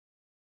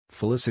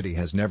Felicity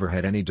has never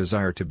had any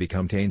desire to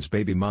become Tane's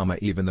baby mama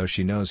even though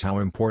she knows how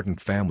important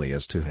family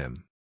is to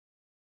him.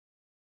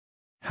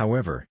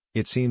 However,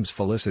 it seems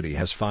Felicity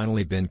has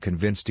finally been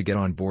convinced to get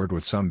on board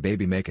with some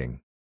baby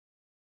making.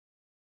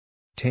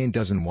 Tane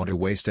doesn't want to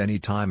waste any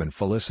time and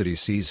Felicity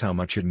sees how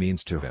much it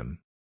means to him.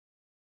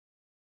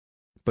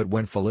 But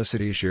when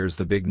Felicity shares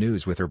the big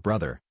news with her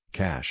brother,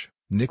 Cash,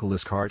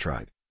 Nicholas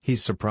Cartwright,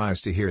 he's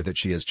surprised to hear that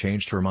she has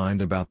changed her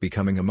mind about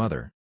becoming a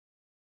mother.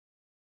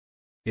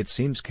 It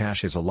seems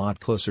Cash is a lot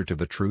closer to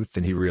the truth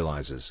than he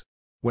realizes.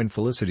 When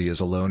Felicity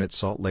is alone at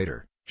Salt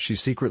later, she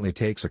secretly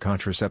takes a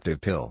contraceptive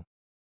pill.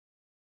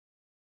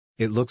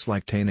 It looks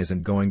like Tane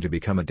isn't going to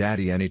become a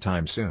daddy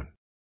anytime soon.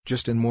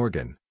 Justin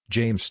Morgan,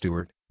 James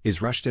Stewart,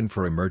 is rushed in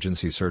for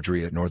emergency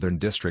surgery at Northern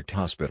District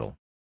Hospital.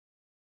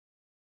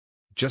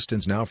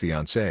 Justin's now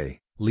fiancée,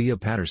 Leah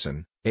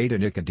Patterson, Ada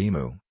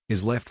Nicodemu,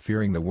 is left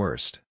fearing the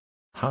worst.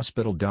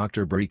 Hospital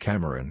doctor Bree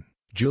Cameron,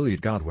 Juliet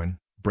Godwin,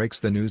 breaks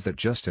the news that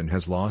Justin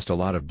has lost a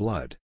lot of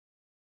blood.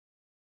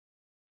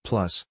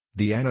 Plus,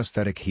 the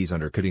anesthetic he's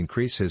under could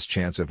increase his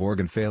chance of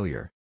organ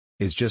failure.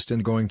 Is Justin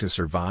going to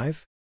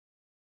survive?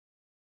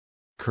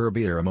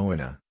 Kirby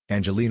Aramoina,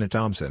 Angelina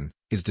Thompson,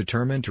 is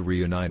determined to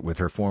reunite with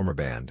her former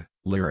band,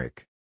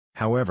 Lyric.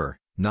 However,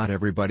 not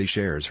everybody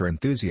shares her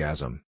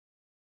enthusiasm.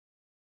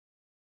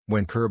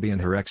 When Kirby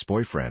and her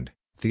ex-boyfriend,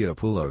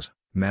 Theopoulos,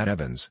 Matt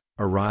Evans,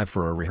 arrive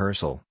for a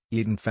rehearsal,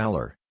 Eden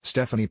Fowler,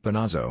 Stephanie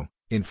Panazzo,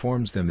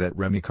 informs them that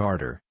Remy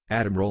Carter,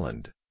 Adam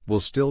Rowland, will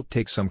still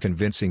take some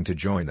convincing to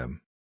join them.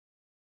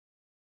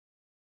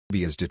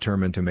 Kirby is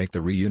determined to make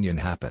the reunion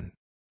happen.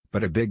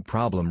 But a big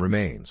problem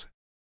remains.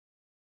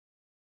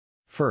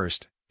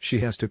 First, she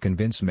has to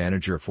convince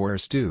manager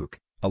Forrest Duke,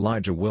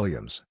 Elijah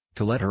Williams,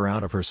 to let her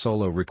out of her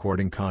solo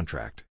recording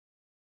contract.